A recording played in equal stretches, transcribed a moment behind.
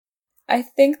I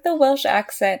think the Welsh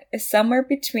accent is somewhere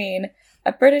between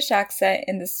a British accent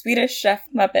and the Swedish Chef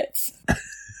Muppets.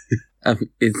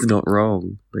 It's not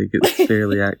wrong. Like, it's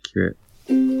fairly accurate.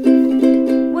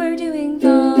 We're doing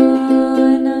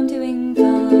fine, I'm doing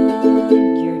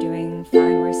fine, you're doing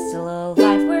fine, we're still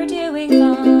alive, we're doing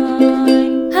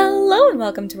fine. Hello and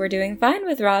welcome to We're Doing Fine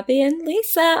with Robbie and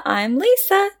Lisa. I'm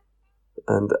Lisa.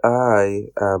 And I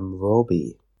am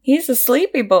Robbie. He's a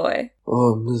sleepy boy.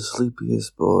 Oh, I'm the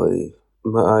sleepiest boy.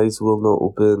 My eyes will not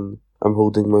open. I'm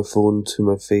holding my phone to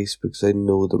my face because I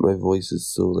know that my voice is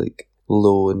so,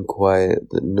 low and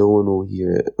quiet that no one will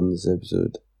hear it in this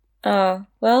episode. Oh,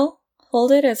 well,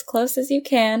 hold it as close as you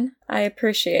can. I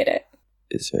appreciate it.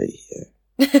 It's right here.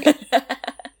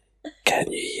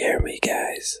 Can you hear me,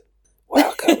 guys?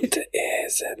 Welcome to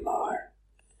ASMR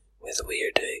with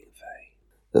We're Doing Fine.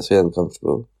 That's very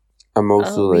uncomfortable. I'm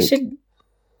also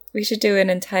we should do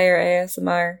an entire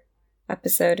ASMR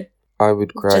episode. I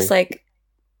would cry.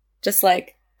 Just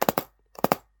like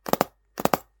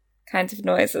kinds of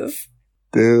noises.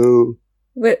 No.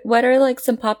 What are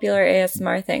some popular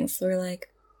ASMR things? We're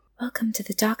like, welcome to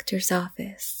the doctor's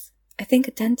office. I think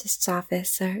a dentist's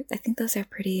office. I think those are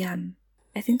pretty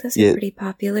pretty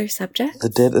popular subjects. The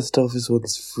dentist office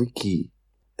one's freaky.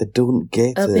 I don't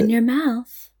get it. Open your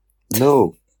mouth.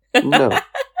 No. No.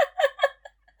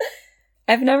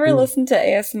 I've never listened to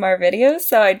ASMR videos,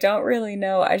 so I don't really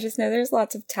know. I just know there's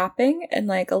lots of tapping and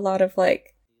a lot of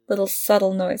little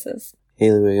subtle noises.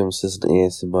 Hayley Williams does an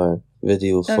ASMR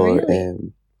video for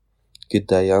really? Good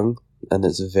Die Young, and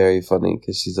it's very funny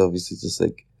because she's obviously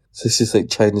she's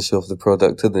trying to show off the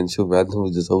product, and then she'll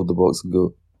randomly just hold the box and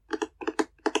go.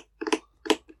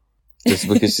 Just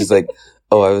because she's like,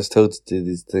 oh, I was told to do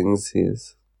these things,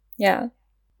 yes. Yeah.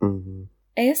 Mm-hmm.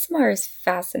 ASMR is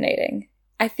fascinating.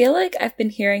 I feel like I've been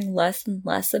hearing less and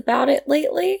less about it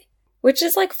lately, which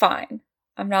is fine.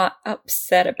 I'm not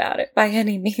upset about it by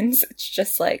any means. It's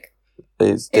just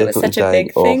it's it was such a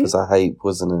big thing. Off as a hype,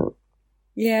 wasn't it?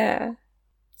 Yeah.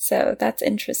 So that's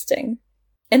interesting.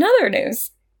 In other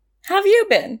news, how have you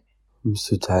been? I'm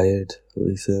so tired,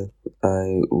 Lisa.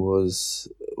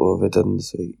 What have I done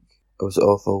this week? I was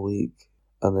off all week,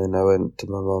 and then I went to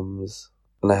my mum's,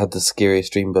 and I had the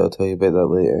scariest dream, but I'll tell you about that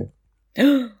later.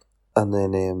 And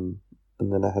then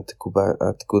I had to go back. I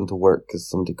had to go into work because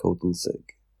somebody called in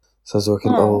sick. So I was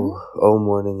working all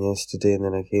morning yesterday, and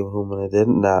then I came home and I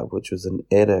didn't nap, which was an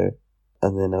error.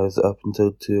 And then I was up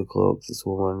until 2:00 this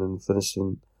morning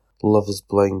finishing Love Is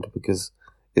Blind because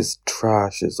it's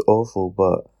trash. It's awful,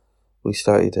 but we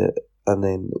started it, and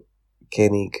then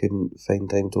Kenny couldn't find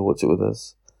time to watch it with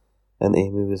us, and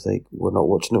Amy was like, "We're not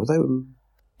watching it without him."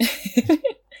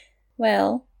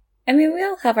 Well, I mean, we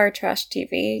all have our trash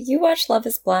TV. You watch Love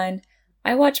Is Blind.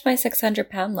 I watch My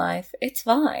 600-Pound Life. It's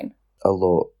fine. A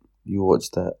lot. You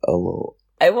watch that a lot.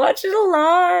 I watch it a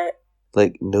lot.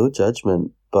 No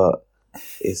judgment, but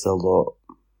it's a lot.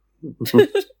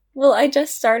 Well, I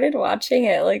just started watching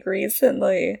it,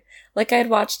 recently. I'd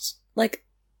watched,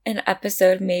 an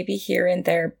episode maybe here and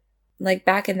there,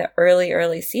 back in the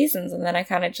early seasons. And then I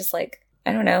kind of just, I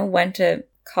don't know, went to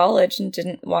college and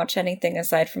didn't watch anything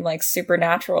aside from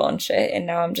Supernatural and shit, and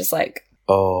now I'm just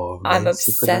oh man, I'm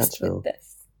obsessed with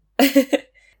this.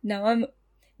 Now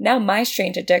my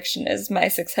strange addiction is My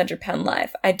 600-Pound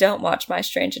Life. I don't watch My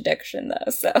Strange Addiction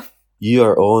though, so you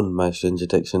are on My Strange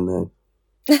Addiction now.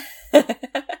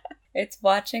 It's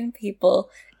watching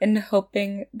people and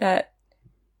hoping that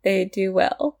they do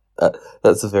well.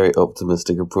 That's a very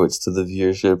optimistic approach to the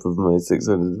viewership of My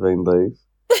 600-Pound Life.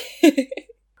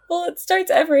 Well, it starts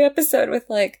every episode with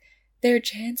their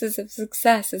chances of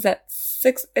success is at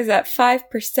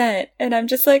 5%, and I'm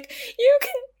just you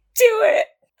can do it.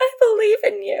 I believe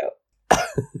in you.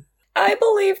 I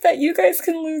believe that you guys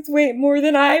can lose weight more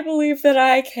than I believe that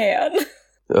I can.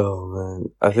 Oh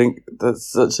man, I think that's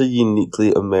such a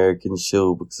uniquely American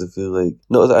show because I feel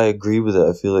not that I agree with it,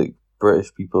 I feel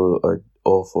British people are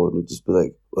awful and would just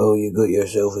be well, you got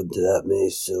yourself into that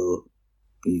mess, so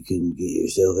you can get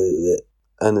yourself out of it.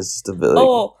 And it's just a bit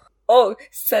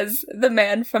says the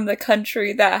man from the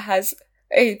country that has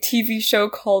a TV show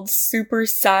called Super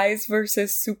Size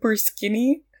versus Super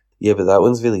Skinny. Yeah, but that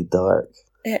one's really dark.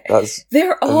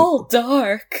 They're all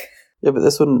dark. Yeah, but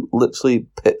this one literally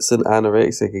pits an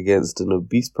anorexic against an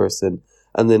obese person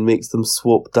and then makes them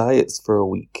swap diets for a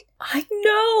week. I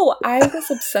know! I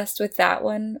was obsessed with that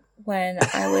one when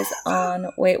I was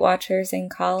on Weight Watchers in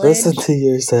college. Listen to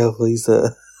yourself,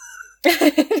 Lisa.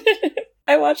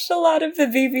 I watched a lot of the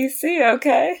BBC,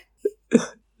 okay?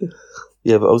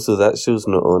 Yeah, but also that show's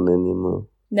not on anymore.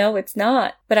 No, it's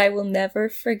not. But I will never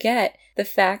forget the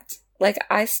fact Like,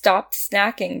 I stopped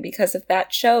snacking because of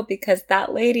that show, because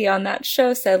that lady on that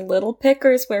show said little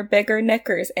pickers wear bigger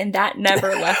knickers, and that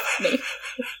never left me.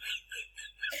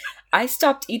 I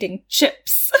stopped eating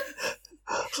chips.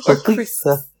 Or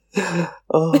crisps.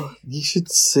 Oh, you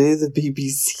should sue the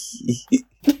BBC.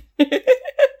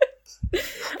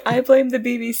 I blame the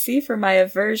BBC for my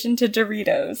aversion to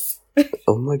Doritos.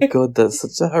 Oh my god, that's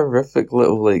such a horrific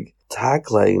little, like,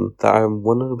 tagline that I'm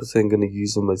 100% going to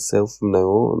use on myself from now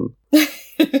on.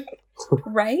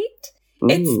 Right?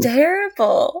 It's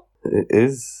terrible. It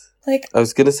is. Like, I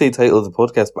was going to say title of the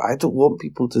podcast, but I don't want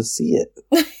people to see it.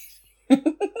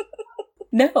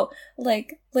 No,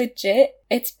 like, legit,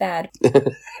 it's bad.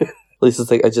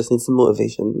 Lisa's like, I just need some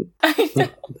motivation. I know.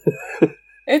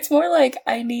 It's more like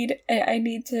I need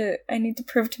to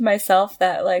prove to myself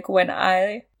that, like, when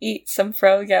I eat some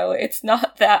Froyo, it's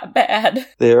not that bad.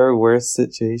 There are worse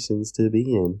situations to be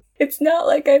in. It's not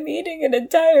like I'm eating an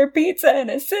entire pizza in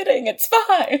a sitting. It's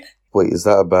fine. Wait, is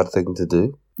that a bad thing to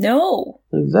do? No.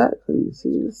 Exactly.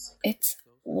 See, It's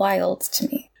wild to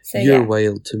me. So you're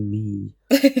wild to me.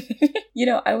 You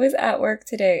know, I was at work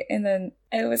today, and then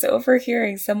I was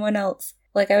overhearing someone else.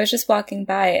 Like, I was just walking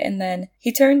by, and then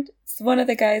one of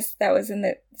the guys that was in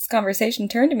this conversation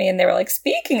turned to me, and they were like,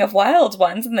 speaking of wild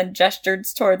ones, and then gestured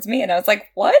towards me, and I was like,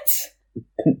 what?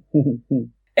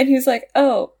 And he was like,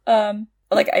 oh,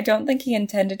 like, I don't think he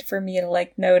intended for me to,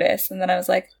 like, notice. And then I was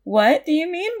like, what do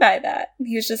you mean by that? And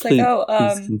he was just like,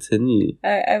 please continue.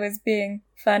 I was being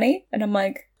funny. And I'm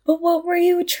like, but what were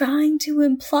you trying to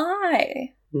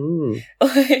imply? Like,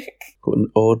 what an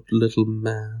odd little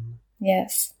man.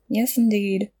 Yes. Yes,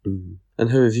 indeed. And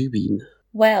how have you been?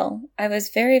 Well, I was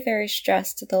very, very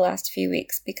stressed the last few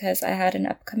weeks because I had an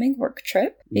upcoming work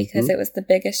trip because it was the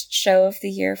biggest show of the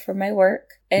year for my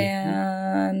work,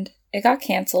 and it got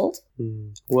canceled.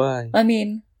 Why? I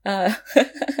mean, because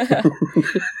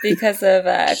of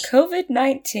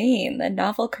COVID-19, the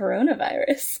novel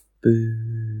coronavirus.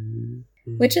 Boo.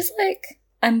 Which is like,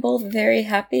 I'm both very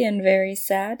happy and very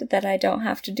sad that I don't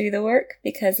have to do the work,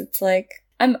 because it's like,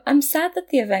 I'm sad that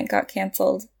the event got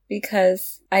canceled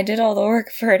because I did all the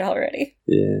work for it already.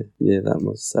 Yeah, that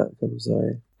must suck. I'm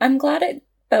sorry. I'm glad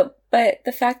but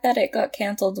the fact that it got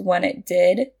canceled when it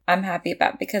did, I'm happy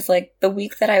about, because, like, the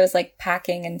week that I was, like,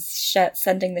 packing and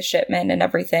sending the shipment and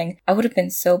everything, I would have been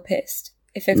so pissed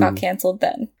if it got canceled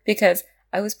then, because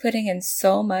I was putting in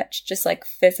so much just, like,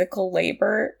 physical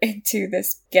labor into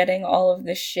this, getting all of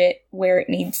the shit where it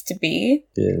needs to be.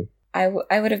 Yeah. I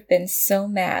would have been so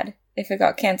mad if it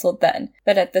got canceled then.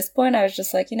 But at this point, I was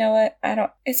just like, you know what?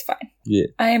 It's fine. Yeah.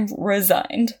 I am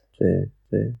resigned. Fair.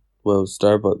 Well,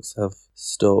 Starbucks have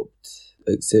stopped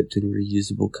accepting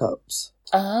reusable cups.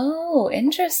 Oh,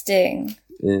 interesting.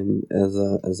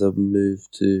 As a move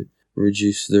to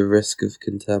reduce the risk of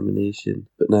contamination.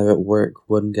 But now at work,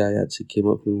 one guy actually came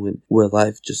up and went, well,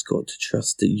 I've just got to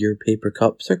trust that your paper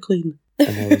cups are clean.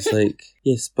 And I was like,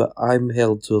 yes, but I'm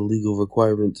held to a legal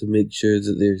requirement to make sure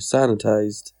that they're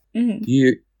sanitized.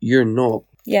 You're not.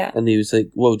 Yeah. And he was like,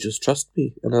 well, just trust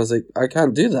me. And I was like, I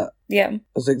can't do that. Yeah. I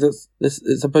was like, this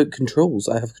it's about controls.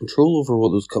 I have control over what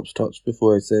those cups touch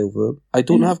before I sell them. I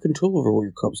don't have control over what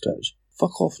your cups touch.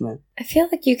 Fuck off now. I feel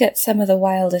like you get some of the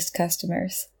wildest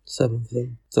customers. Some of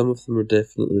them are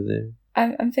definitely there.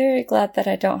 I'm very glad that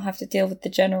I don't have to deal with the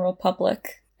general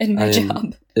public in my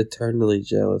job. Eternally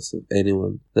jealous of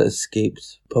anyone that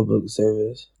escapes public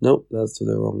service. Nope, that's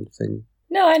the wrong thing.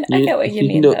 No, I get what you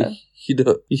mean, though. You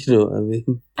know what I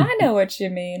mean. I know what you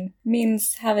mean. It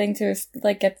means having to,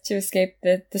 like, get to escape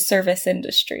the service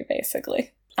industry,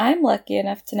 basically. I'm lucky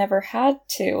enough to never had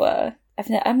to,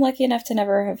 I'm lucky enough to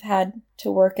never have had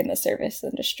to work in the service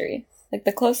industry. Like,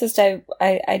 the closest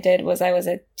I did was I was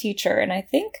a teacher, and I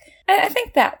think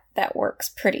that works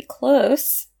pretty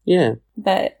close. Yeah.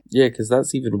 But... yeah, because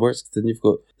that's even worse, because then you've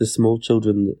got the small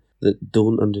children that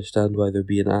don't understand why they're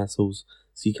being assholes,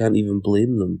 so you can't even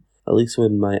blame them. At least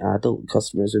when my adult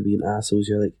customers are being assholes,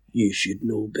 you're like, you should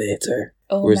know better.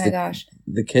 Oh. Whereas gosh.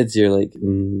 The kids, you're like,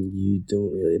 you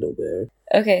don't really know better.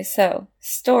 Okay, so,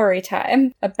 story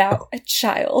time about a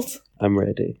child. I'm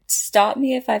ready. Stop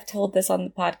me if I've told this on the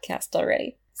podcast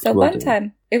already. So one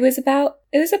time, it was about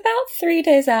 3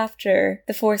 days after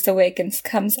The Force Awakens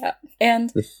comes out,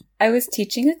 and I was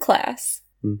teaching a class,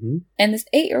 and this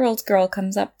 8-year-old girl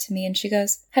comes up to me and she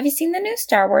goes, have you seen the new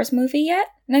Star Wars movie yet?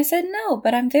 And I said, no,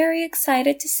 but I'm very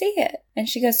excited to see it. And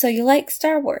she goes, so you like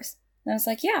Star Wars? And I was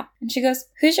like, yeah. And she goes,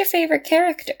 who's your favorite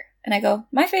character? And I go,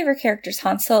 my favorite character's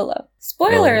Han Solo.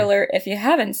 Spoiler alert, if you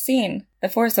haven't seen The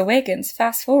Force Awakens,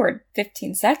 fast forward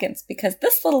 15 seconds, because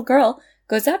this little girl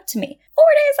goes up to me 4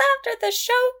 days after the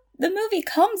show, the movie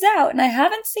comes out and I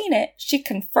haven't seen it. She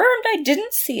confirmed I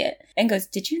didn't see it and goes,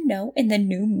 did you know in the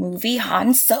new movie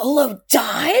Han Solo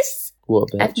dies? What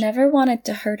a bitch. I've never wanted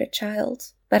to hurt a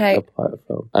child, but Apart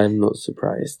from, I'm not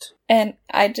surprised. And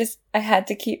I had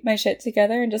to keep my shit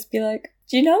together and just be like,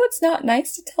 do you know it's not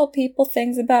nice to tell people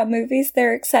things about movies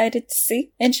they're excited to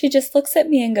see? And she just looks at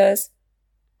me and goes,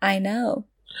 I know.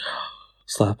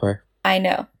 Slap her. I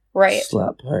know. Right.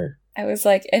 Slap her. I was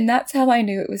like, and that's how I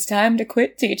knew it was time to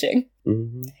quit teaching.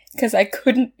 Mm-hmm. Because I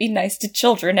couldn't be nice to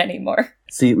children anymore.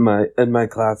 See, in my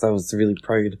class, I was really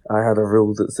proud. I had a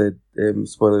rule that said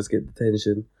spoilers get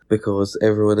detention because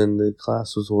everyone in the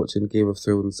class was watching Game of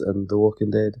Thrones and The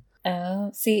Walking Dead.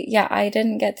 Oh, see, yeah, I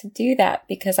didn't get to do that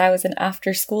because I was an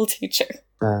after-school teacher.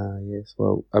 Ah, yes.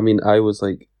 Well, I mean, I was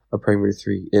like a primary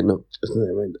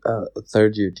a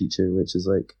third-year teacher, which is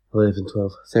like 11,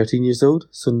 12, 13 years old.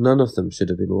 So none of them should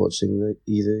have been watching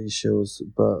either of these shows,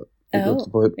 but I got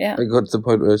to the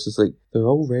point where I was just like, they're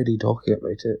already talking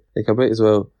about it. Like, I might as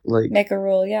well, like... Make a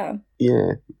rule, yeah.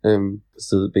 Yeah.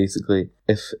 So that basically,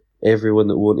 if everyone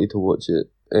that wanted to watch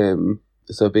it,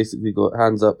 so I basically got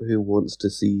hands up who wants to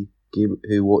see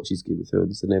who watches Game of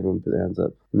Thrones, and everyone put their hands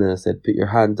up. And then I said, put your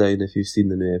hand down if you've seen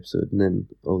the new episode, and then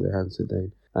all their hands went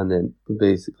down. And then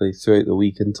basically throughout the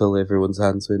week until everyone's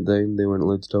hands went down, they weren't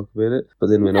allowed to talk about it. But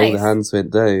then when all the hands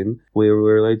went down, we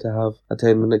were allowed to have a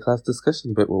 10-minute class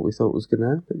discussion about what we thought was going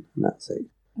to happen. And that's it.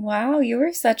 Wow, you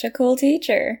were such a cool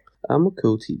teacher. I'm a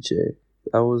cool teacher.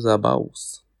 I was a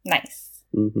boss. Nice.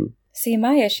 Mm-hmm. See,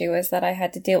 my issue is that I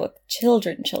had to deal with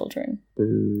children,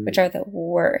 which are the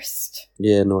worst.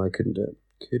 Yeah, no, I couldn't do it.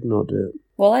 Could not do it.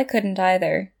 Well, I couldn't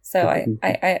either, so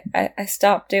I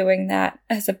stopped doing that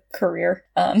as a career.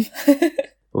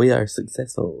 We are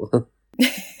successful.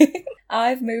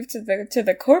 I've moved to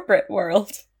the corporate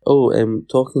world. Oh,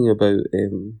 talking about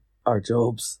our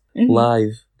jobs,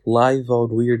 live on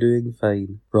We're Doing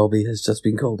Fine. Robbie has just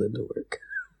been called into work.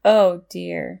 Oh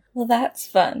dear. Well, that's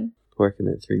fun. Working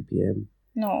at 3 p.m.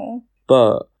 No.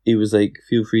 But he was like,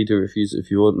 feel free to refuse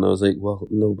if you want. And I was like, well,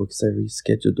 no, because I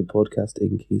rescheduled the podcast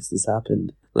in case this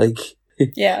happened. Like,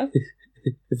 yeah.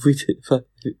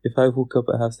 If I woke up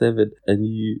at 7:30 and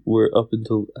you were up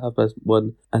until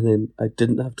 1:30 and then I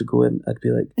didn't have to go in, I'd be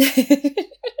like,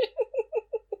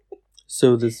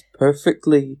 so this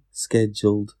perfectly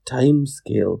scheduled time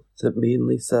scale that me and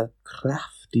Lisa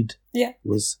crafted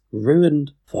was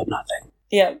ruined for nothing.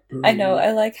 Yeah, I know.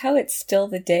 I like how it's still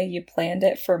the day you planned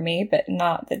it for me, but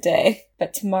not the day,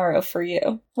 but tomorrow for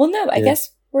you. Well, no, I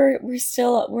guess we're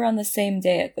on the same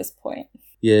day at this point.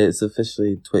 Yeah, it's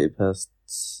officially 20 past.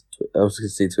 I was going to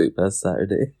say 20 past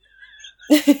Saturday.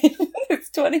 It's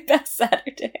 20 past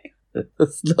Saturday.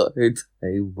 That's not how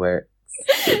time works.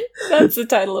 That's the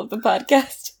title of the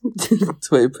podcast.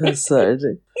 20 past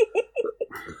Saturday.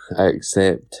 I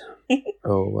accept.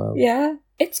 Oh, wow. Yeah.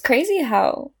 It's crazy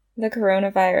how the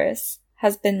coronavirus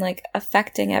has been, like,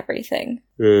 affecting everything.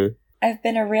 Yeah. I've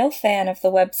been a real fan of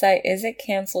the website Is It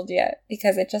Cancelled Yet?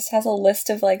 Because it just has a list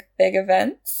of, like, big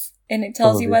events, and it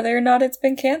tells you whether or not it's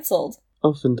been cancelled.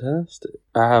 Oh, fantastic.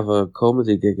 I have a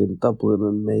comedy gig in Dublin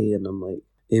in May, and I'm like,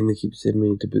 Amy keeps saying we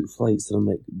need to book flights, and I'm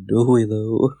like, no way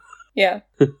though. Yeah.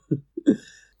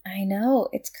 I know,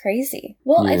 it's crazy.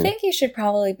 Well, I think you should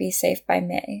probably be safe by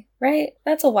May, right?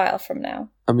 That's a while from now.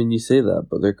 I mean, you say that,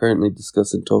 but they're currently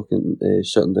discussing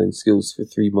shutting down schools for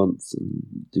 3 months in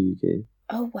the UK.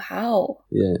 Oh, wow.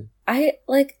 Yeah. I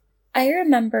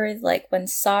remember, like, when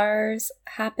SARS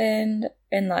happened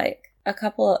and, like, a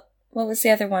couple of... What was the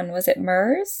other one? Was it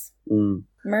MERS?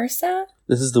 MRSA?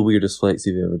 This is the weirdest flex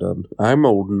you've ever done. I'm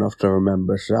old enough to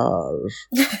remember SARS.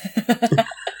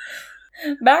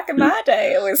 Back in my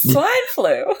day, it was swine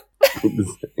flu.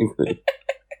 Exactly.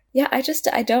 Yeah,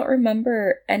 I don't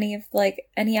remember any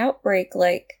outbreak,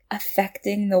 like,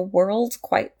 affecting the world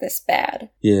quite this bad.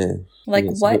 Yeah. Like,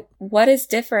 what is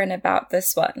different about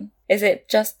this one? Is it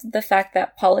just the fact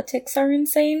that politics are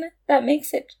insane that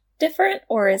makes it different,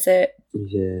 or is it...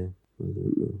 Yeah, I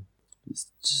don't know. It's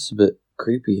just a bit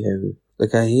creepy how...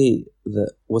 Like, I hate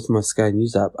that with my Sky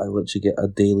News app, I literally get a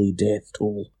daily death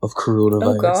toll of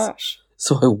coronavirus. Oh, gosh.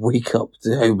 So I wake up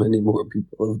to how many more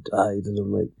people have died, and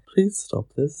I'm like, please stop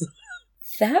this.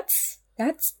 That's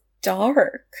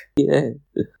dark. Yeah.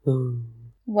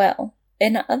 Well,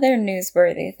 in other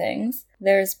newsworthy things,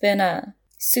 there's been a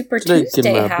Super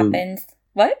Tuesday happened.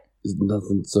 What?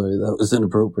 Nothing, sorry, that was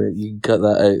inappropriate. You can cut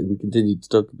that out and continue to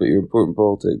talk about your important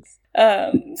politics.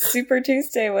 Super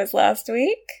Tuesday was last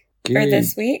week. Good. Or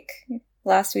this week.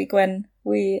 Last week when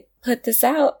we put this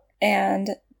out, and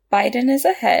Biden is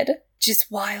ahead. Which is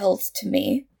wild to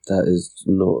me. That is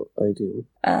not ideal.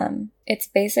 It's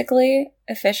basically,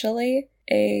 officially,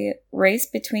 a race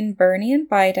between Bernie and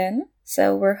Biden.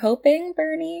 So we're hoping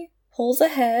Bernie pulls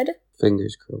ahead.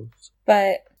 Fingers crossed.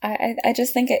 But I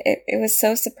just think it was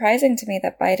so surprising to me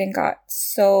that Biden got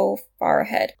so far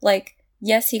ahead. Like,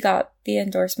 yes, he got the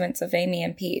endorsements of Amy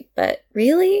and Pete, but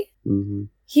really? Mm-hmm.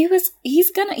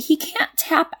 He can't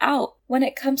tap out when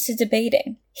it comes to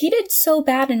debating. He did so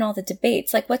bad in all the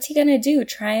debates. Like, what's he gonna do?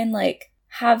 Try and, like,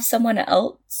 have someone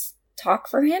else talk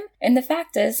for him? And the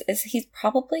fact is he's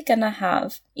probably gonna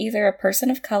have either a person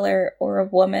of color or a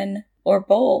woman or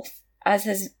both as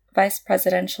his vice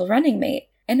presidential running mate.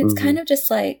 And it's kind of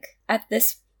just like, at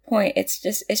this point, it's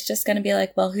just gonna be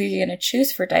like, well, who are you gonna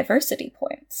choose for diversity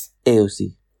points?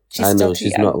 AOC. I know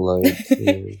she's not allowed.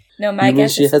 Yeah. No, my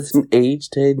guess she hasn't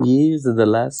aged 10 years in the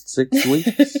last 6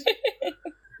 weeks.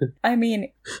 I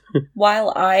mean,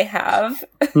 while I have,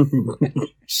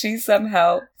 she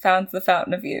somehow found the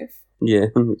fountain of youth. Yeah,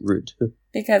 rude.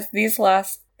 Because these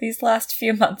last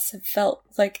few months have felt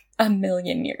like a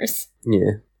million years.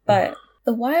 Yeah. But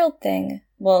the wild thing,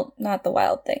 well, not the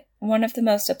wild thing, one of the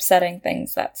most upsetting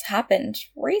things that's happened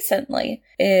recently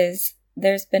is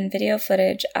there's been video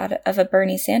footage of a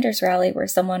Bernie Sanders rally where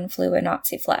someone flew a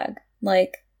Nazi flag.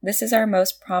 Like, this is our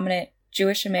most prominent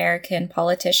Jewish American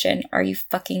politician. Are you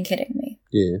fucking kidding me?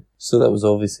 Yeah. So that was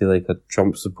obviously like a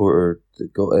Trump supporter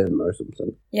that got in or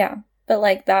something. Yeah. But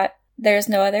like that, there's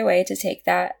no other way to take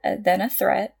that than a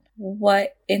threat.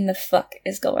 What in the fuck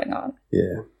is going on?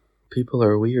 Yeah. People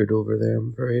are weird over there,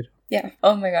 I'm afraid. Yeah.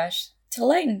 Oh my gosh. To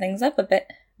lighten things up a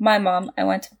bit, my mom, I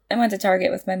went to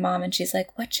Target with my mom and she's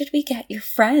like, what should we get your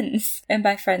friends? And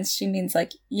by friends, she means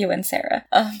like you and Sarah.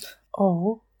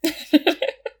 Oh.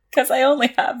 Because I only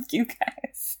have you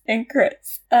guys and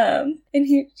Chris. And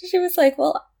she was like,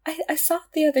 well, I saw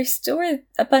at the other store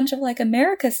a bunch of like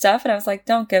America stuff. And I was like,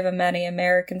 don't give them any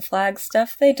American flag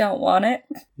stuff. They don't want it.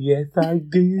 Yes, I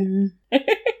do.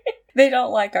 They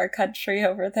don't like our country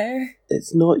over there.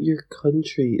 It's not your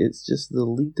country. It's just the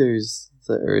leaders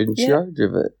that are in charge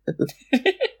of it.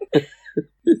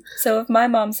 So if my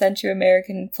mom sent you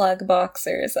American flag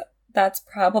boxers, that's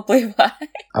probably why.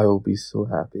 I will be so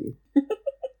happy.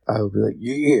 I will be like,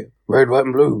 yeah, red, white,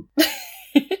 and blue.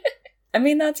 I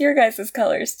mean, that's your guys'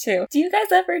 colors too. Do you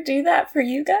guys ever do that for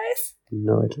you guys?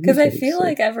 No, I don't. Because I feel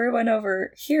like everyone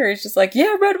over here is just like,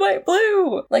 yeah, red, white,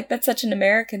 blue. Like, that's such an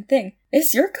American thing.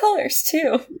 It's your colors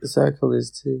too. It's our colors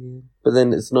too, yeah. But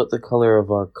then it's not the color of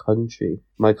our country.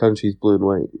 My country's blue and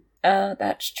white. Oh,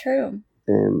 that's true.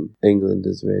 England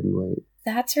is red and white.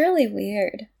 That's really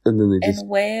weird. And then they just... And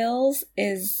Wales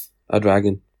is... a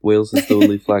dragon. Wales is the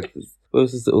only flag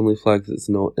that's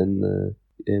not in the...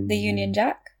 the Union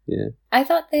Jack? Yeah. I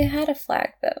thought they had a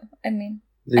flag, though. I mean,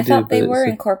 I thought they were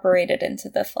incorporated into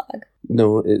the flag.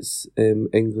 No, it's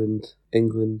England,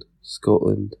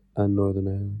 Scotland, and Northern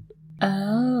Ireland.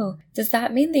 Oh. Does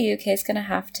that mean the UK is going to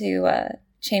have to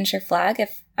change their flag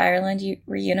if Ireland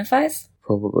reunifies?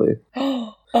 Probably.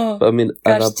 Oh. But I mean,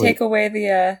 gosh, take away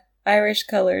the Irish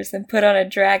colours and put on a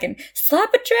dragon.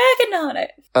 Slap a dragon on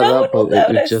it! At that point, it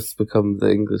would just become the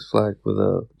English flag with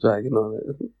a dragon on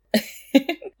it.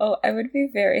 Oh, I would be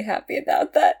very happy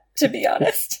about that, to be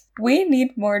honest. We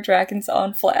need more dragons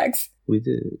on flags. We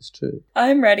do, it's true.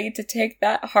 I'm ready to take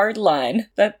that hard line.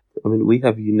 I mean, we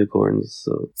have unicorns,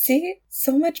 so... See?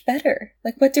 So much better.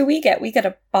 Like, what do we get? We get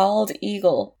a bald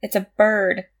eagle. It's a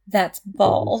bird that's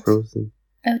bald. Frozen.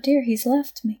 Oh dear, he's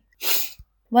left me.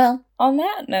 Well, on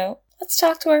that note, let's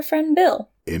talk to our friend Bill.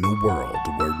 In a world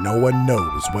where no one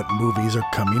knows what movies are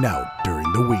coming out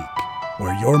during the week,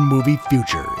 where your movie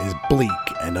future is bleak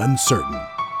and uncertain,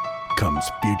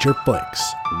 comes Future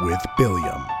Flicks with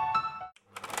Billiam.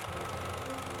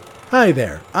 Hi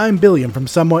there, I'm Billiam from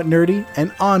Somewhat Nerdy,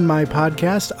 and on my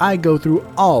podcast, I go through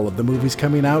all of the movies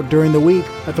coming out during the week.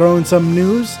 I throw in some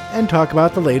news and talk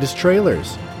about the latest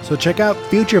trailers. So check out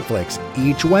Future Flicks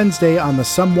each Wednesday on the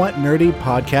Somewhat Nerdy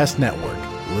Podcast Network.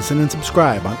 Listen and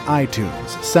subscribe on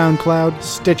iTunes, SoundCloud,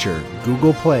 Stitcher,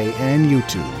 Google Play, and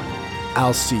YouTube.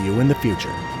 I'll see you in the future.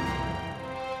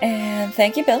 And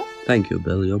thank you, Bill. Thank you,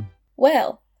 Billiam.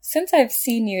 Well, since I've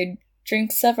seen you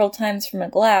drink several times from a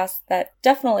glass, that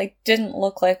definitely didn't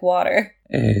look like water.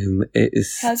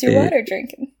 How's your water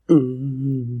drinking? So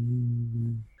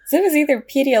it was either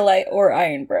Pedialyte or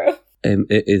Iron Bro.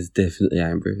 It is definitely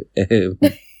Iron Bro.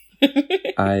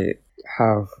 I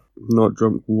have not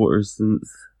drunk water since...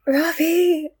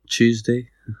 Robbie! Tuesday.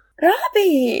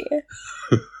 Robbie!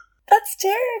 That's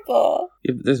terrible.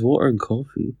 Yeah, but there's water and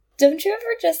coffee. Don't you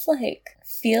ever just,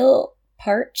 feel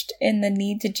parched in the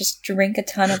need to just drink a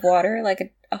ton of water,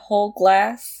 like a whole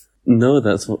glass? No,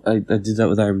 that's what I did that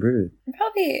with Iron Brew.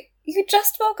 Probably, you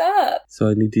just woke up. So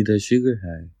I needed a sugar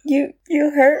high. You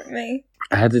hurt me.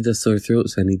 I had a sore throat,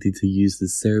 so I needed to use the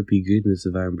syrupy goodness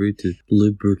of Iron Brew to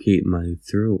lubricate my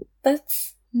throat.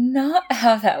 That's not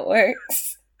how that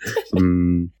works.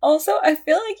 Also, I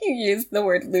feel like you use the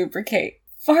word lubricate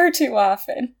far too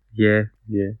often. Yeah.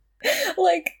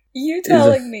 Like, you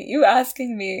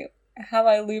asking me how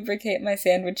I lubricate my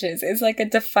sandwiches is like a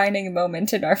defining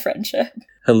moment in our friendship.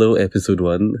 Hello, episode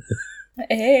 1.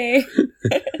 Hey.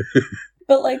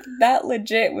 But like, that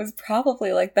legit was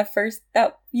probably like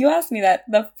you asked me that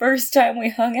the first time we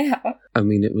hung out. I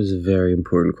mean, it was a very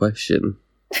important question.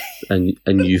 and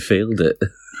you failed it.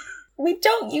 We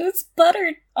don't use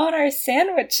butter on our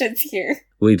sandwiches here.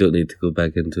 We don't need to go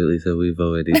back into it, Lisa. We've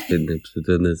already spent an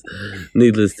episode on this.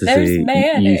 Needless to There's say,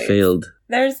 mayonnaise. you failed.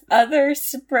 There's other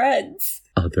spreads.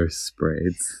 Other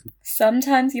spreads.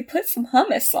 Sometimes you put some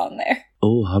hummus on there.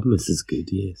 Oh, hummus is good,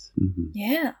 yes. Mm-hmm.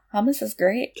 Yeah, hummus is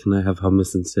great. Can I have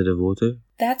hummus instead of water?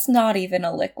 That's not even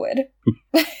a liquid.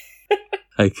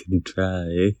 I can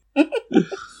try.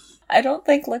 I don't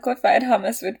think liquefied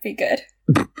hummus would be good.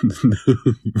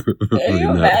 Can you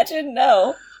imagine?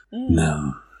 No.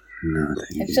 No, thank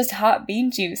you. It's just hot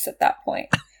bean juice at that point.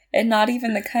 And not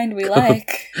even the kind we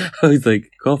like. I was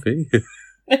like, coffee?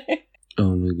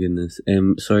 Oh my goodness.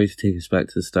 Sorry to take us back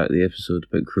to the start of the episode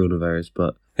about coronavirus,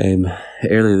 but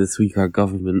earlier this week my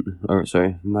government,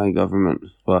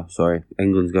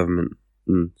 England's government,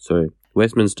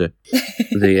 Westminster,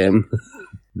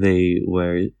 they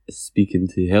were speaking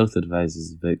to health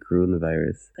advisors about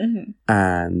coronavirus,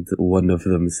 and one of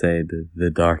them said the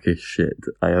darkest shit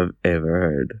I have ever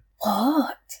heard.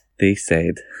 What? They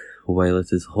said, while it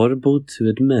is horrible to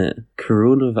admit, a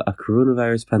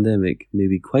coronavirus pandemic may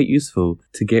be quite useful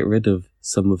to get rid of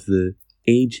some of the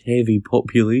age-heavy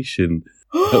population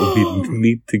that we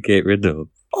need to get rid of.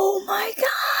 Oh my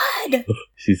god!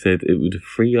 She said it would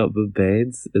free up the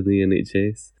beds in the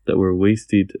NHS that were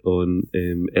wasted on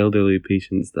elderly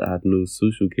patients that had no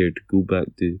social care to go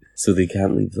back to, so they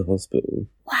can't leave the hospital.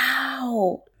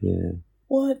 Wow! Yeah.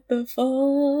 What the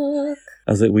fuck?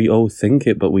 I was like, we all think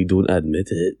it, but we don't admit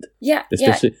it. Yeah,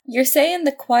 Especially- You're saying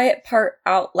the quiet part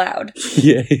out loud.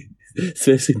 Yeah,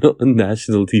 especially not on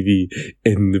national TV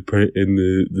in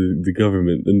the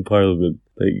government, in Parliament.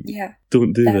 Like, Yeah.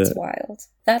 don't do that. That's wild.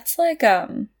 That's like,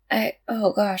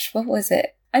 oh gosh, what was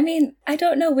it? I mean, I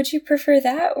don't know. Would you prefer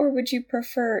that, or would you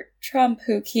prefer Trump,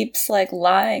 who keeps like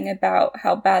lying about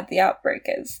how bad the outbreak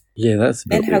is? Yeah, that's a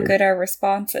bit And how weird. good our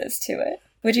response is to it?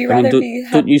 Would you I mean, rather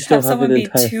don't you still have have someone an be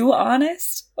entire- too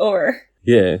honest, or?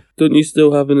 Yeah. Don't you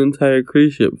still have an entire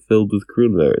cruise ship filled with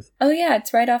coronavirus? Oh yeah,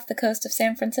 it's right off the coast of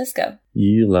San Francisco.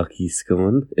 You lucky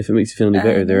scone. If it makes you feel any I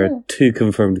better, there know. are 2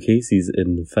 confirmed cases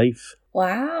in Fife.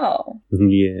 Wow.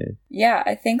 Yeah. Yeah,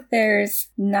 I think there's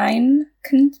 9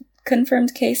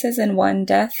 confirmed cases and 1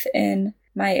 death in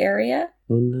my area.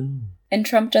 Oh no. And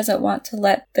Trump doesn't want to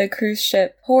let the cruise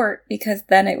ship port because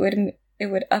then it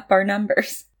would up our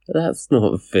numbers. That's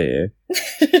not fair.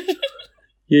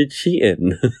 You're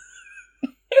cheating.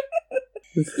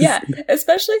 Yeah,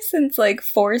 especially since like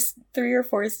 3 or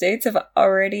 4 states have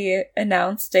already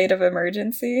announced state of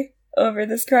emergency over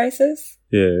this crisis.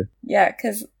 Yeah. Yeah,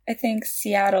 because I think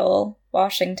Seattle,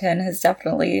 Washington has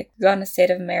definitely gone a state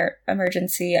of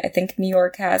emergency. I think New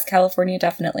York has, California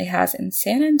definitely has, and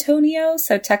San Antonio.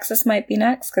 So Texas might be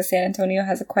next because San Antonio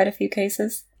has quite a few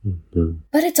cases. Mm-hmm.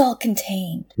 But it's all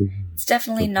contained. It's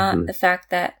definitely not the fact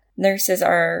that nurses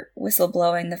are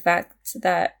whistleblowing, the fact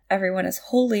that everyone is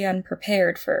wholly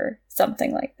unprepared for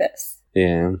something like this.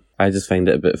 Yeah. I just find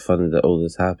it a bit funny that all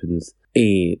this happens,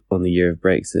 A, on the year of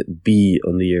Brexit, B,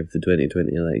 on the year of the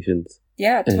 2020 elections.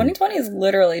 Yeah, 2020 is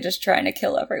literally just trying to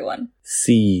kill everyone.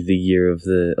 C, the year of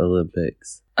the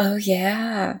Olympics. Oh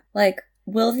yeah. Like,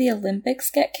 will the Olympics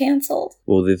get cancelled?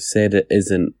 Well, they've said it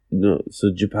isn't. No,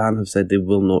 so Japan have said they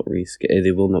will not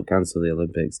they will not cancel the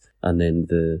Olympics, and then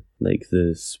the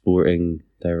sporting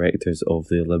directors of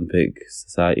the Olympic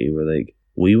Society were like,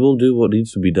 we will do what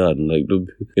needs to be done. Like,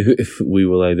 if we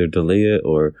will either delay it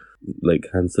or like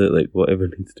cancel it, like whatever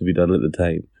needs to be done at the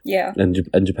time. Yeah. And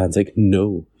Japan's like,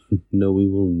 no, we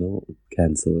will not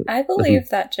cancel it. I believe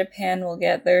that Japan will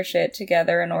get their shit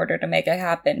together in order to make it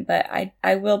happen, but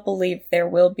I will believe there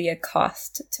will be a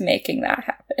cost to making that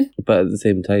happen. But at the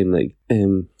same time, like,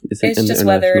 it's Just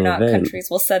whether or international not event. countries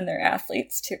will send their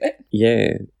athletes to it.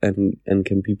 Yeah, and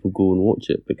can people go and watch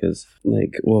it? Because,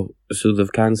 like, well, so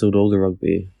they've cancelled all the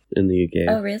rugby in the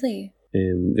UK. Oh, really?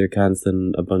 They're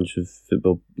cancelling a bunch of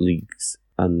football leagues,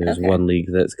 and there's Okay. one league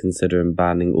that's considering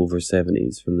banning over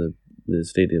 70s from the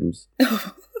stadiums.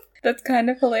 That's kind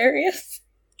of hilarious.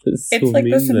 It's so It's like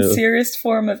the mean, though. sincerest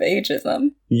form of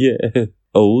ageism. Yeah.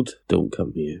 Old, don't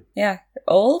come here. Yeah, you're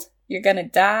old, you're gonna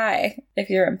die if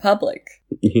you're in public.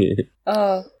 Yeah.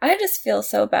 Oh, I just feel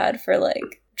so bad for,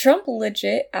 like, Trump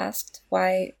legit asked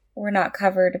why we're not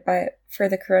covered for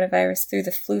the coronavirus through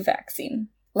the flu vaccine.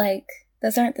 Like,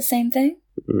 those aren't the same thing?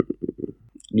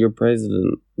 Your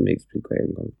president makes me quite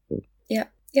uncomfortable.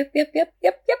 Yep.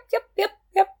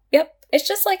 It's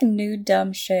just like new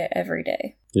dumb shit every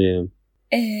day. Yeah.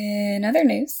 In other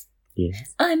news,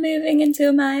 Yes. I'm moving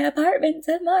into my apartment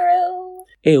tomorrow.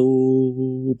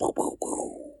 Ew.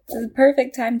 It's the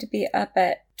perfect time to be up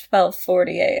at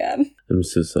 12:40 a.m. I'm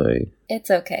so sorry.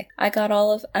 It's okay.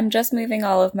 I'm just moving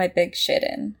all of my big shit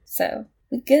in. So,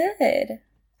 we good.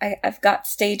 I've got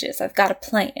stages. I've got a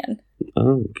plan.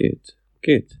 Oh, good.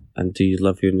 Good. And do you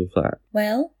love your new flat?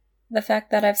 Well, the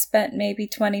fact that I've spent maybe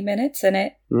 20 minutes in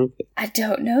it, Okay. I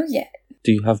don't know yet.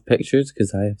 Do you have pictures?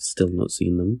 Because I have still not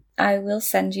seen them. I will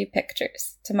send you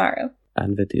pictures tomorrow.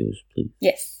 And videos, please.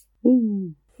 Yes.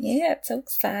 Woo. Yeah, it's so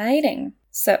exciting.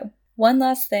 So, one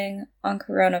last thing on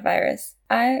coronavirus.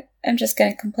 I am just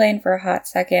going to complain for a hot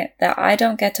second that I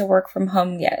don't get to work from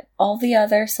home yet. All the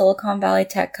other Silicon Valley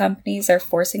tech companies are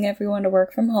forcing everyone to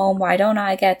work from home. Why don't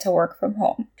I get to work from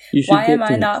home? Why am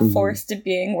I not forced to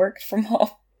being worked from home?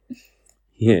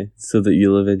 Yeah, so that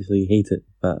you'll eventually hate it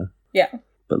better. Yeah.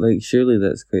 But, like, surely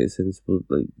that's quite sensible.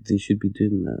 Like, they should be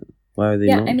doing that. Why are they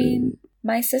not doing it?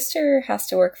 My sister has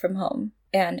to work from home,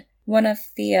 and one of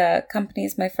the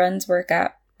companies my friends work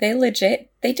at, they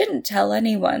didn't tell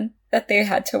anyone that they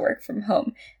had to work from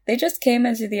home. They just came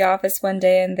into the office one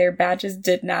day and their badges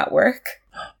did not work.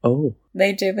 Oh.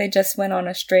 They just went on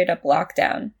a straight up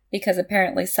lockdown because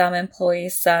apparently some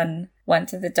employee's son went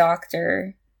to the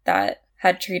doctor that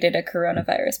had treated a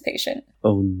coronavirus patient.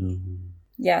 Oh, no.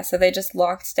 Yeah, so they just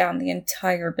locked down the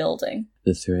entire building.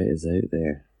 The threat is out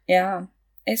there. Yeah,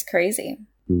 it's crazy.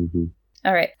 Mm-hmm.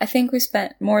 All right, I think we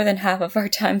spent more than half of our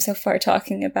time so far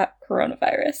talking about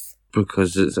coronavirus.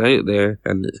 Because it's out there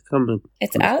and it's coming.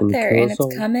 It's out there and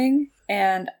it's coming,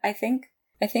 and I think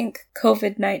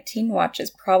COVID-19 watch is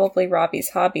probably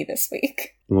Robbie's hobby this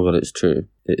week. Oh my god, it's true.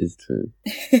 It is true.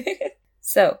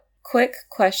 So, quick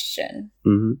question.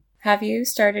 Mm-hmm. Have you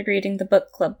started reading the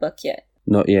book club book yet?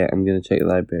 Not yet. I'm going to check the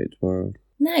library tomorrow.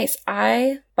 Nice.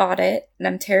 I bought it, and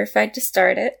I'm terrified to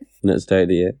start it. Not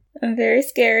started yet. I'm very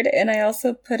scared, and I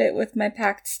also put it with my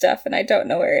packed stuff, and I don't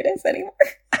know where it is anymore.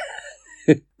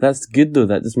 That's good, though.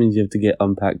 That just means you have to get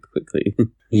unpacked quickly.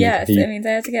 Yes, it means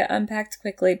I have to get unpacked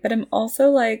quickly, but I'm also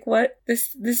like, what?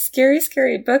 This scary,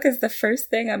 scary book is the first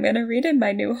thing I'm going to read in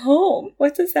my new home.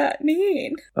 What does that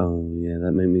mean? Oh, yeah,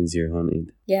 that means you're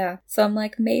haunted. Yeah, so I'm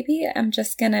like, maybe I'm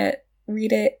just going to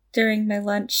read it during my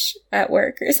lunch at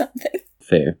work or something.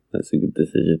 Fair. That's a good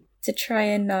decision. To try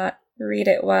and not read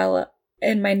it while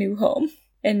in my new home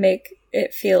and make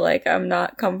it feel like I'm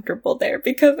not comfortable there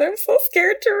because I'm so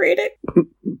scared to read it.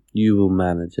 You will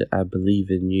manage it. I believe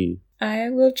in you. I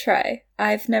will try.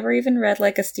 I've never even read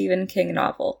like a Stephen King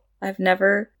novel. I've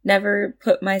never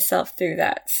put myself through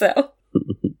that, so.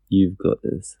 You've got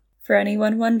this. For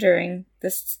anyone wondering,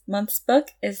 this month's book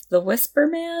is The Whisper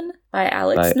Man by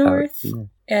Alex North.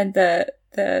 And the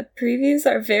previews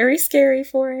are very scary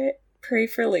for it. Pray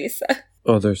for Lisa.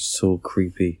 Oh, they're so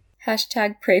creepy.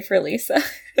 Hashtag pray for Lisa.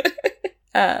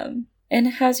 And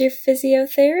how's your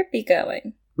physiotherapy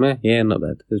going? Yeah, not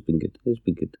bad. It's been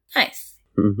good. Nice.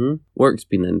 Mm-hmm. Work's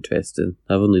been interesting.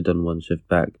 I've only done one shift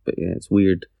back, but yeah, it's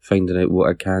weird finding out what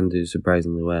I can do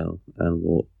surprisingly well and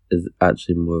what is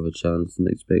actually more of a challenge than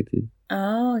expected.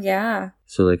 Oh, yeah.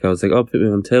 So, like, I was like, oh, put me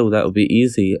on till, that'll be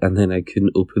easy, and then I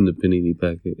couldn't open the panini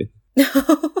packet.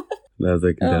 And I was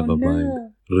like, never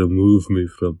mind. Remove me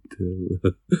from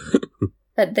till.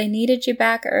 But they needed you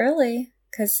back early,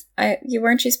 because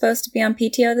weren't you supposed to be on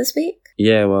PTO this week?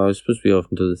 Yeah, well, I was supposed to be off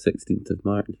until the 16th of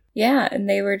March. Yeah, and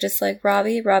they were just like,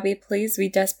 Robbie, please, we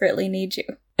desperately need you.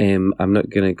 I'm not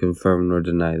going to confirm nor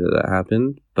deny that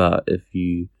happened, but if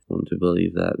you want to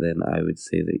believe that, then I would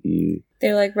say that you...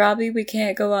 They're like, Robbie, we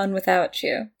can't go on without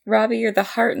you. Robbie, you're the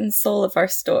heart and soul of our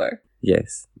store.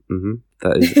 Yes. Mm-hmm.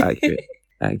 That is accurate.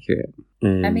 Accurate.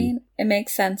 I mean, it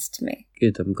makes sense to me.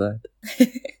 Good, I'm glad.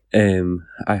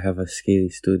 I have a scary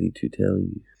story to tell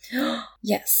you.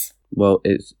 Yes. Well,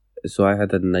 so I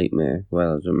had a nightmare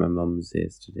while I was at my mum's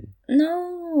yesterday.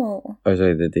 No. Or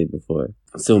sorry, the day before.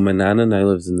 So my nana now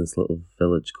lives in this little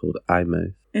village called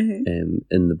Eyemouth, in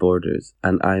the borders.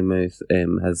 And Eyemouth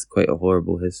has quite a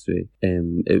horrible history.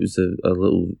 It was a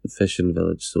little fishing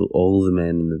village, so all the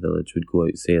men in the village would go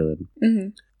out sailing. Mm-hmm.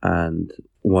 And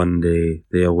one day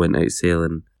they all went out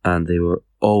sailing and they were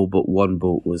all but one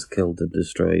boat was killed and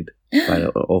destroyed by an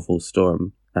awful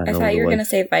storm. And I thought you were going to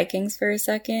say Vikings for a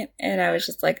second, and I was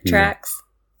just like, tracks.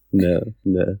 No.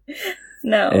 No.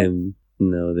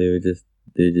 No, they were just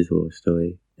washed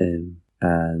away.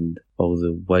 And all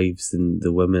the wives and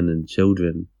the women and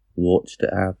children watched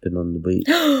it happen on the beach.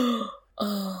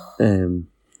 Oh. And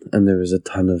there was a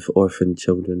ton of orphan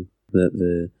children that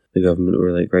the government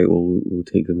were like, right, well, we'll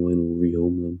take them away and we'll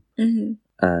rehome them. Mm-hmm.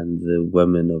 And the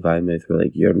women of Eyemouth were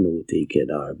like, you're no taking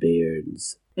our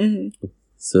bairns. Mm-hmm.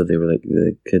 So they were like,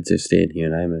 the kids are staying here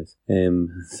in Eyemouth.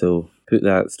 So put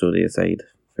that story aside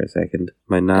for a second.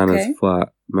 My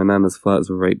nana's flat's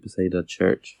right beside a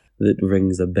church that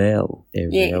rings a bell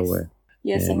every hour.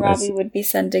 Yes, and Robbie would be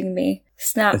sending me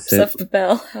snaps of the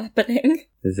bell happening.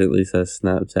 There's at least a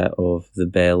Snapchat of the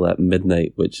bell at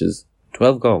midnight, which is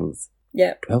 12 gongs.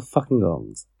 Yep. 12 fucking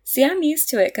gongs. See, I'm used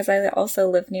to it because I also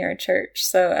live near a church.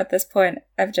 So at this point,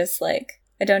 I've just like,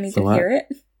 I don't even hear it.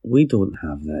 We don't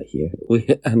have that here.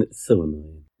 And it's so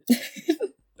annoying.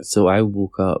 So I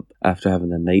woke up after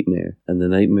having a nightmare. And the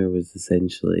nightmare was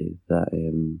essentially that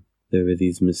there were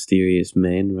these mysterious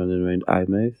men running around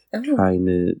Eyemouth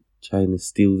trying to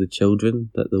steal the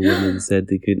children that the women said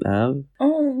they couldn't have.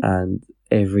 Oh. And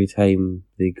every time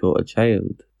they got a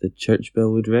child, the church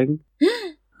bell would ring.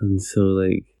 And so,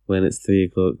 like, when it's 3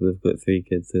 o'clock, they've got 3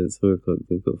 kids, and it's 4 o'clock,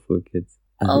 they've got 4 kids.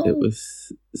 And it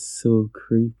was so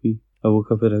creepy. I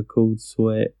woke up in a cold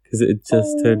sweat because it had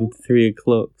just turned 3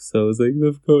 o'clock. So I was like,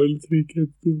 they've gotten 3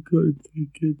 kids, they've gotten 3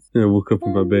 kids. And I woke up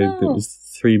in my bed and it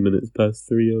was 3 minutes past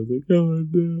 3. I was like, oh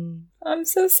no. I'm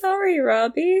so sorry,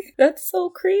 Robbie. That's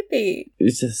so creepy.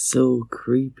 It's just so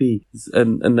creepy.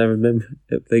 And I remember,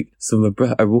 like, so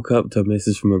I woke up to a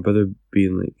message from my brother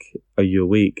being like, are you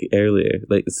awake earlier?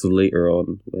 Like, so later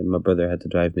on, when my brother had to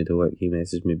drive me to work, he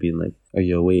messaged me being like, are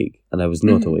you awake? And I was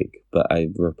not awake, but I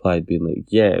replied being like,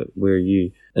 yeah, where are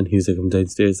you? And he was like, I'm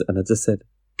downstairs. And I just said,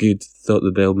 good, thought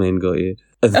the bellman got you.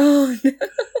 And oh,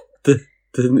 no.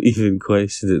 Didn't even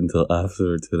question it until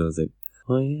afterwards when I was like,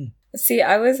 oh yeah. See,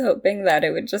 I was hoping that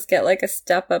it would just get like a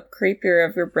step up creepier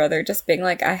of your brother just being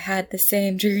like, I had the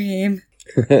same dream.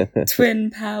 Twin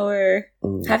power.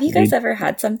 Have you guys ever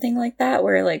had something like that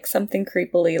where like something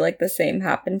creepily like the same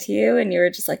happened to you and you were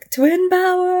just like, twin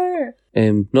power?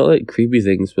 Not like creepy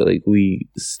things, but like we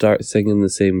start singing the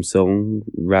same song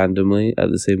randomly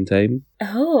at the same time.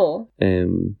 Oh.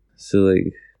 So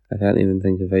like, I can't even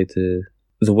think of how to...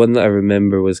 The one that I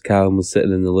remember was Callum was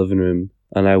sitting in the living room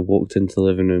and I walked into the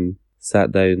living room,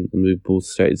 sat down, and we both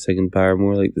started singing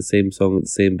Paramore, like the same song at the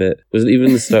same bit. It wasn't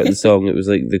even the start of the song, it was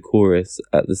like the chorus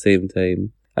at the same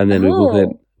time. And then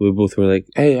we both were like,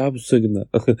 hey, I was singing that.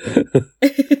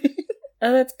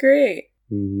 Oh, that's great.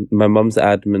 My mum's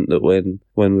adamant that when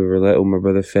we were little, my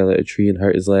brother fell out a tree and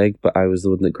hurt his leg, but I was the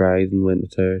one that cried and went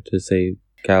to her to say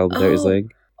Callum hurt his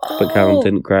leg. But Callum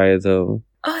didn't cry at all.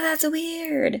 Oh, that's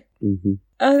weird. Mm-hmm.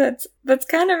 Oh, that's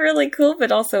kind of really cool,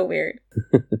 but also weird.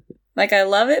 Like, I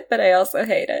love it, but I also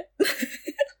hate it.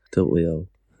 Don't we all?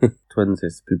 Twins are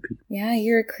spooky. Yeah,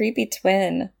 you're a creepy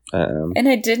twin. I am. And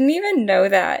I didn't even know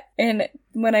that. And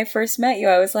when I first met you,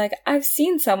 I was like, I've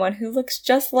seen someone who looks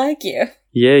just like you.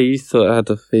 Yeah, you thought I had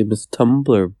a famous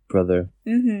Tumblr brother.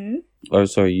 Mm-hmm. Or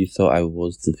sorry, you thought I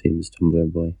was the famous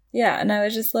Tumblr boy. Yeah, and I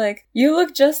was just like, you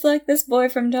look just like this boy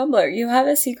from Tumblr. You have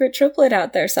a secret triplet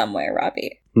out there somewhere,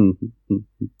 Robbie.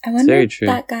 I wonder what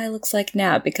that guy looks like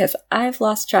now, because I've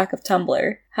lost track of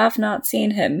Tumblr. Have not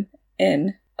seen him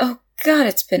in, oh god,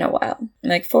 it's been a while.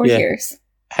 Like 4 years.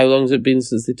 How long has it been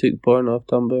since they took porn off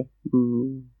Tumblr?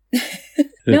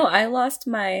 No, I lost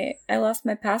my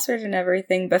password and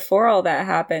everything before all that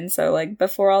happened. So like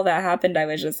before all that happened, I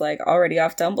was just like already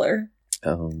off Tumblr.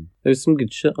 There's some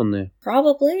good shit on there.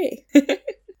 Probably.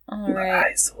 All right. My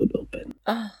eyes would open.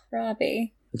 Oh,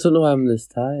 Robbie. I don't know why I'm this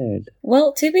tired.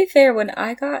 Well, to be fair, when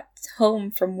I got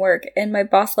home from work and my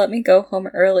boss let me go home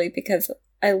early because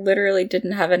I literally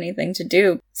didn't have anything to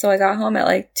do. So I got home at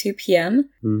like 2 p.m.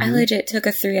 Mm-hmm. I legit took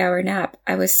a 3-hour nap.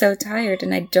 I was so tired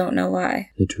and I don't know why.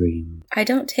 The dream. I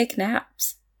don't take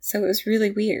naps. So it was really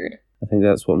weird. I think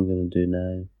that's what I'm going to do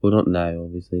now. Well, not now,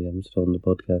 obviously. I'm still on the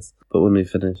podcast. But when we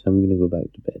finish, I'm going to go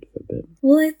back to bed for a bit.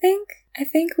 Well, I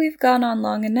think we've gone on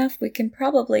long enough. We can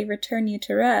probably return you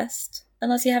to rest.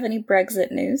 Unless you have any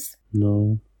Brexit news.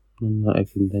 No, none that I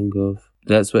can think of.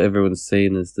 That's what everyone's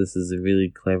saying, is this is really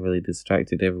cleverly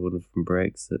distracted everyone from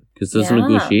Brexit. Because those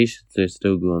negotiations are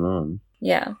still going on.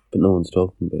 Yeah. But no one's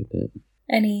talking about it.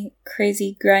 Any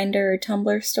crazy Grindr or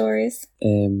Tumblr stories?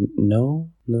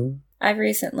 No. I've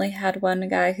recently had one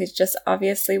guy who just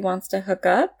obviously wants to hook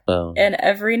up. Oh. And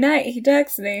every night he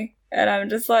texts me. And I'm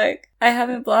just like, I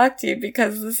haven't blocked you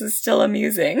because this is still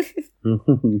amusing.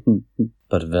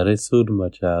 But very soon, my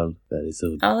child, very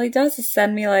soon. All he does is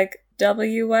send me like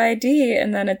WYD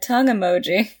and then a tongue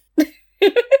emoji.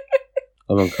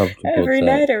 I'm uncomfortable. Every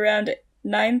night around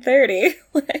 9:30.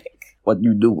 Like, what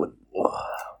you doing?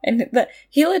 And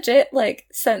he legit like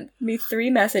sent me 3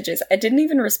 messages. I didn't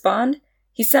even respond.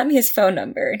 He sent me his phone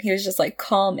number and he was just like,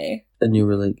 call me. And you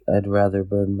were like, I'd rather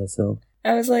burn myself.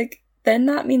 I was like, then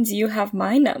that means you have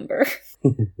my number.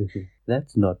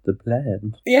 That's not the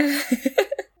plan. Yeah.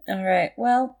 All right.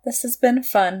 Well, this has been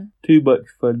fun. Too much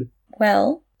fun.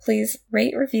 Well, please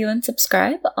rate, review, and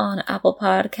subscribe on Apple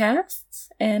Podcasts.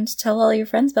 And tell all your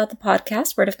friends about the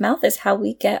podcast. Word of mouth is how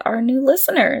we get our new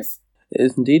listeners. It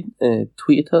is indeed.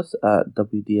 Tweet at us at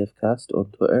WDFcast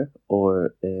on Twitter,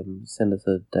 or send us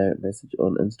a direct message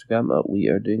on Instagram at We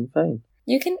Are Doing Fine.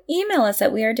 You can email us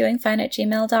at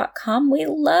wearedoingfine@gmail.com. We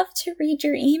love to read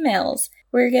your emails.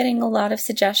 We're getting a lot of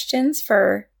suggestions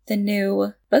for the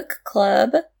new book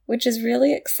club, which is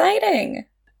really exciting.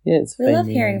 Yeah, it's We fine. love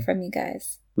hearing from you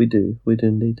guys. We do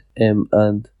indeed. And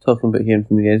talking about hearing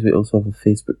from you guys, we also have a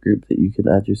Facebook group that you can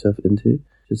add yourself into.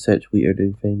 Just search We Are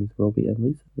Doing Fine with Robbie and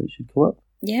Lisa, and it should come up.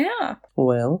 Yeah.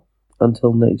 Well,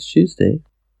 until next Tuesday,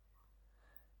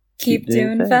 Keep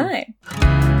doing fine.